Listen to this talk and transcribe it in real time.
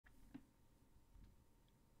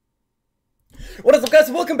What is up, guys?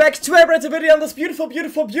 Welcome back to a brand new video on this beautiful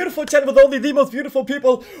channel with only the most beautiful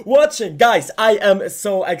people watching. Guys, I am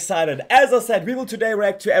so excited. As I said, we will today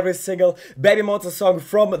react to every single BABYMONSTER song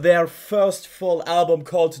from their first full album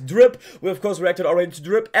called Drip. We of course reacted already to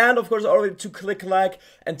Drip and of course already to Click Like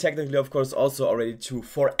and technically of course also already to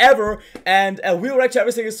Forever. And we'll react to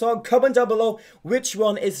every single song. Comment down below which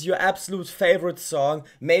one is your absolute favorite song.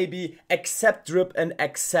 Maybe except Drip and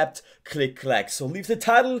except Click Like. So leave the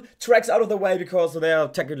title tracks out of the way because they are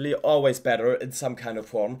technically always better in some kind of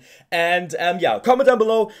form. And yeah, comment down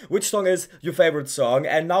below which song is your favorite song.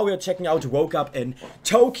 And now we are checking out Woke Up in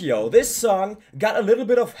Tokyo. This song got a little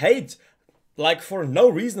bit of hate, like for no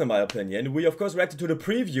reason in my opinion. We of course reacted to the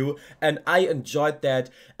preview and I enjoyed that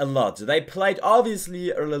a lot. They played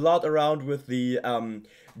obviously a lot around with the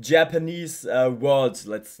Japanese words,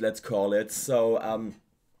 let's call it. So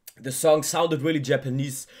the song sounded really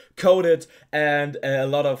Japanese coded and a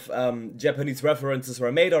lot of Japanese references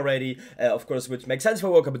were made already, of course, which makes sense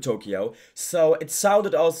for Woke Up in Tokyo. So it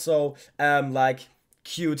sounded also like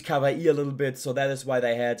cute, kawaii a little bit, so that is why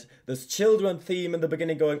they had this children theme in the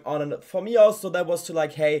beginning going on. And for me also that was to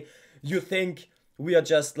like, hey, you think we are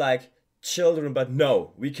just like children, but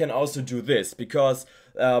no, we can also do this, because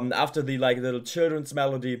after the like little children's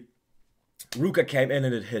melody, RUKA came in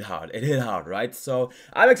and it hit hard, right? So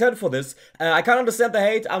I'm excited for this. I can't understand the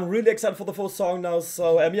hate. I'm really excited for the full song now.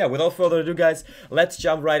 So yeah, without further ado, guys, let's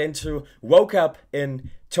jump right into Woke Up in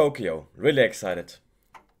Tokyo. Really excited.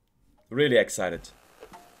 Really excited.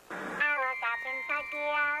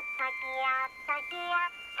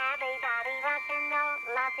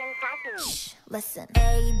 Listen.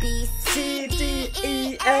 A, B, C, D,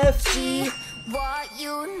 E, F, G. What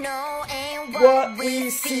you know and what we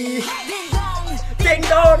see. Ding dong, Ding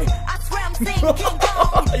dong. I swear I'm saying ding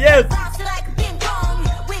dong. Yes. Bounce like a ping pong.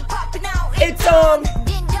 We popping out. It's on.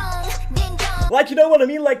 Ding dong, ding dong. Like, you know what I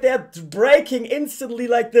mean? Like, they're breaking instantly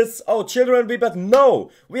like this. Oh, children, but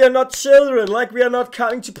no, we are not children. Like, we are not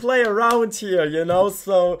coming to play around here, you know?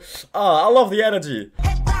 So, I love the energy.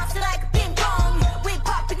 It bounce like a ping pong. We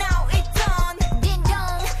popping out. It's on. Ding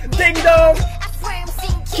dong. Ding dong. I swear I'm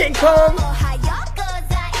saying King Kong.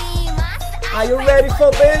 Are you ready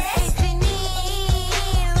for this?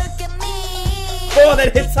 Oh,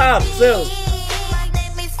 that hits hard, still.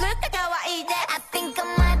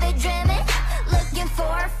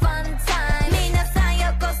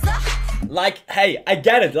 Like, hey, I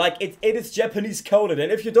get it. Like, it is Japanese coded.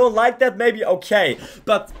 And if you don't like that, maybe okay.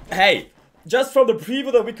 But, hey, just from the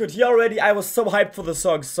preview that we could hear already, I was so hyped for the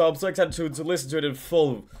song. So I'm so excited to listen to it in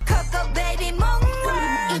full.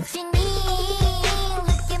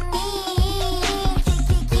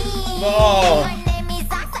 Oh.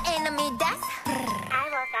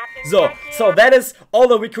 So that is all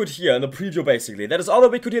that we could hear in the preview, basically. That is all that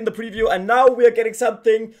we could hear in the preview, and now we are getting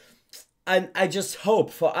something. And I just hope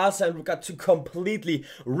for Asa and Ruka to completely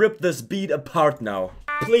rip this beat apart now.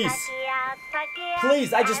 Please.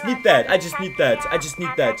 Please, I just need that. I just need that. I just need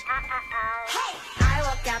that.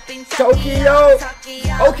 Tokyo.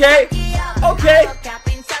 Okay. Okay.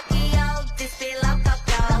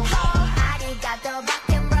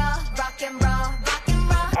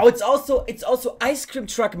 Oh, it's also ice cream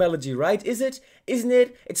truck melody, right? Is it? Isn't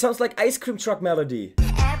it? It sounds like ice cream truck melody.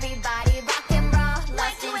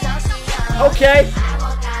 Okay.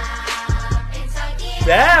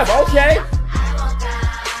 Damn, okay.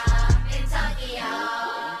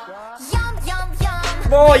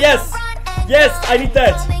 Oh, yes. Yes, I need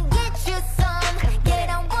that.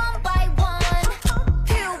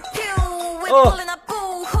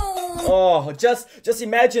 Oh, just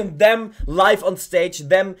imagine them live on stage,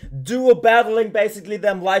 them duo battling, basically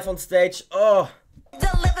them live on stage. Oh.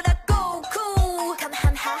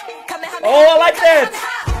 Oh, I like that.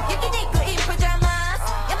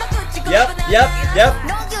 Yep.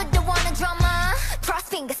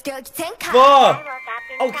 Oh,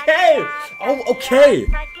 okay. Oh, okay.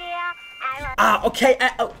 Okay,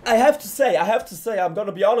 I have to say, I'm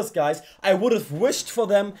gonna be honest, guys, I would have wished for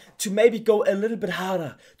them to maybe go a little bit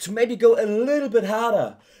harder,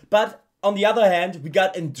 but on the other hand, we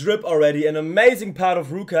got in Drip already an amazing part of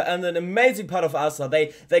RUKA and an amazing part of Asa.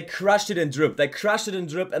 They crushed it in Drip,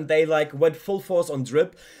 and they like went full force on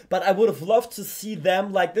Drip, but I would have loved to see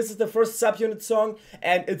them, like, this is the first subunit song,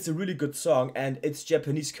 and it's a really good song, and it's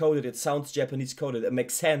Japanese coded, it sounds Japanese coded, it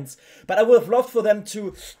makes sense, but I would have loved for them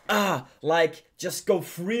to, like, just go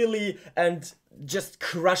freely and just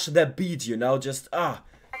crush their beat, you know, just,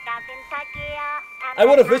 I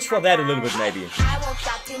would have wished for that a little bit, maybe.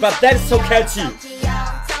 But that's so catchy.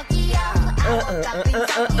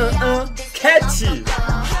 Catchy.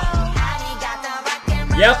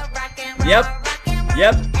 Yep.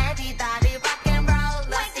 Yep.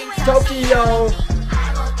 Tokyo.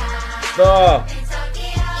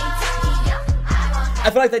 I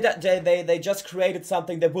feel like they just created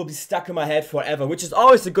something that will be stuck in my head forever, which is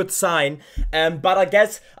always a good sign. But I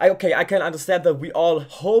guess, I can understand that we all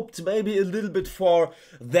hoped maybe a little bit for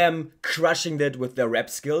them crushing it with their rap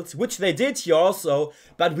skills, which they did here also,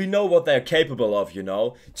 but we know what they're capable of, you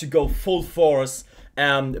know, to go full force.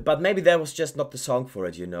 But maybe that was just not the song for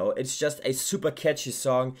it, you know. It's just a super catchy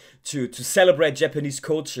song to celebrate Japanese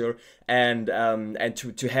culture, and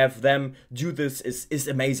to have them do this is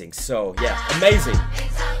amazing. So yeah, amazing.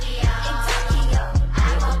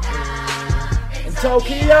 In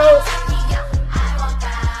Tokyo,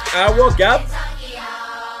 I woke up.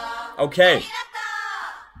 Okay.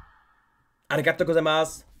 Arigatou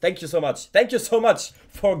gozaimasu. Thank you so much. Thank you so much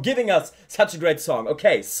for giving us such a great song.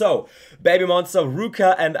 Okay, so BABYMONSTER,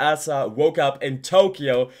 RUKA and ASA woke up in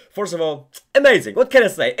Tokyo. First of all, amazing. What can I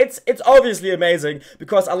say? It's obviously amazing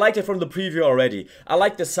because I liked it from the preview already. I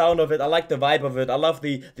like the sound of it. I like the vibe of it. I love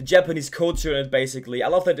the Japanese culture in it, basically. I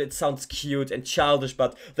love that it sounds cute and childish,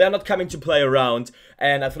 but they're not coming to play around.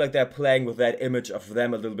 And I feel like they're playing with that image of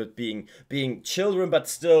them a little bit being children, but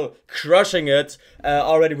still crushing it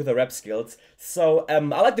already with their rap skills. So I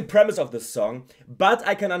like the premise of this song, but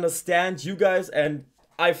I can understand you guys, and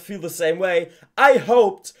I feel the same way. I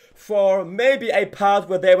hoped for maybe a part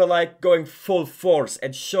where they were like going full force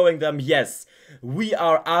and showing them, yes, we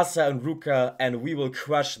are ASA and RUKA and we will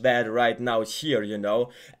crush that right now here, you know.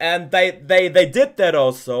 And they did that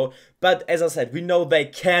also, but as I said, we know they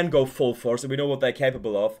can go full force and we know what they're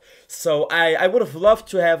capable of. So I would have loved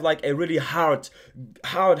to have like a really hard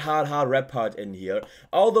rap part in here.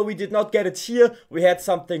 Although we did not get it here, we had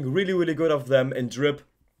something really good of them in Drip.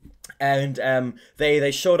 And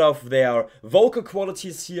they showed off their vocal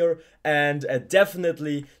qualities here, and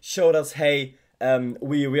definitely showed us, hey,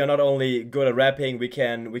 we are not only good at rapping, we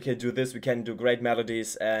can do this, we can do great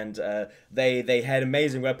melodies, and they had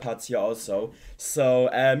amazing rap parts here also. So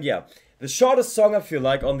yeah, the shortest song I feel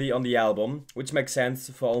like on the album, which makes sense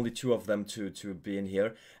for only two of them to be in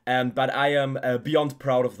here. But I am beyond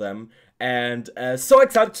proud of them. And so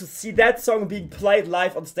excited to see that song being played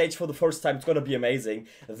live on stage for the first time. It's gonna be amazing.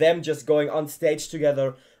 Them just going on stage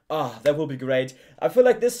together. Ah, that will be great. I feel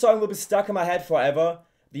like this song will be stuck in my head forever.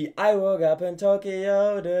 The I woke up in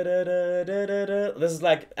Tokyo, this is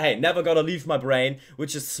like, hey, never gonna leave my brain,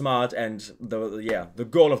 which is smart, and the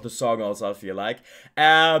goal of the song also, I feel like.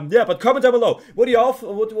 Yeah, but comment down below. What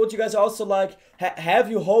you guys also like? Have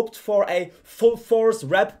you hoped for a full force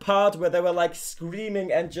rap part where they were like screaming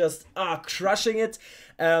and just crushing it?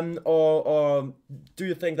 Or do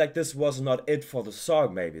you think like this was not it for the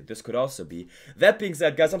song? Maybe this could also be. That being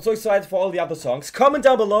said, guys, I'm so excited for all the other songs. Comment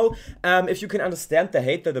down below if you can understand the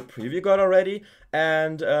hate that the preview got already,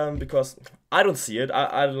 and because I don't see it.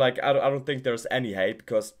 I don't think there's any hate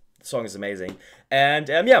because the song is amazing. And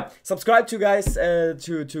yeah, subscribe to guys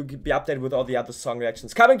to be updated with all the other song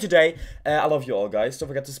reactions coming today. I love you all, guys. Don't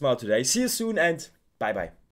forget to smile today. See you soon, and bye bye.